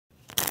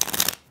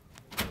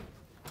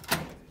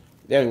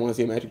Yeah, you want to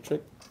see a magic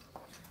trick?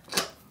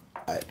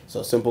 Alright,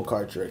 so simple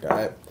card trick,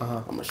 alright?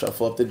 I'm gonna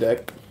shuffle up the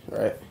deck,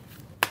 right?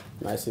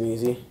 Nice and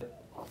easy.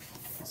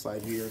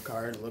 Slide you your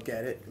card, look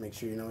at it, make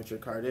sure you know what your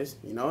card is.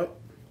 You know it?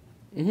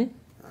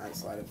 Mm-hmm. Alright,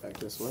 slide it back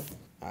this way.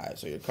 Alright,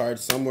 so your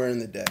card's somewhere in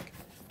the deck.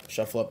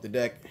 Shuffle up the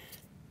deck.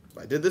 If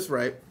I did this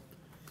right,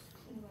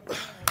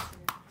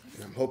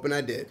 and I'm hoping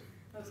I did.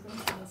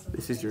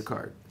 This is your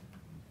card.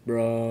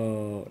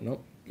 Bro,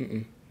 nope.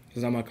 It's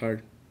not my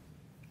card.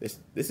 This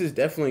is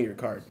definitely your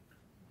card.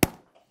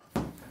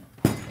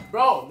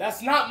 Bro,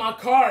 that's not my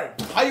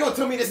card. How you gonna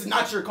tell me this is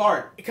not your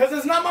card? Because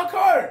it's not my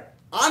card.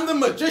 I'm the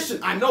magician.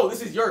 I know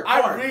this is your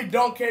card. I really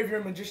don't care if you're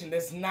a magician.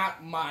 That's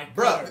not my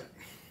card. Bruh,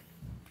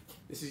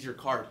 this is your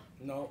card.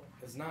 No,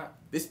 it's not.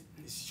 This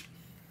is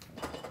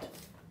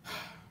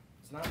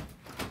It's not.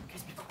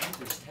 Guys, be quiet.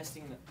 They're just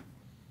testing the...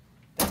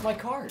 That's my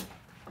card.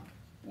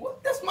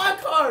 What? That's my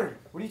card.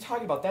 What are you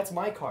talking about? That's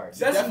my card.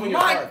 That's definitely your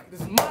my card. This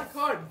is my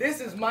card.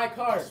 This is my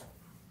card.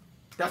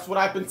 That's what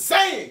I've been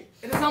saying.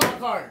 It is not my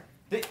card.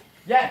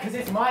 Yeah, because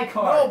it's my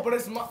card. No, but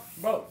it's my...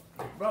 Bro,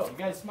 you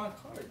guys, it's my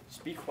card.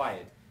 Just be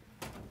quiet.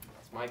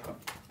 It's my card.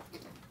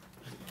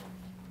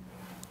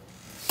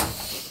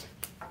 It's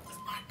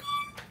my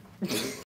card.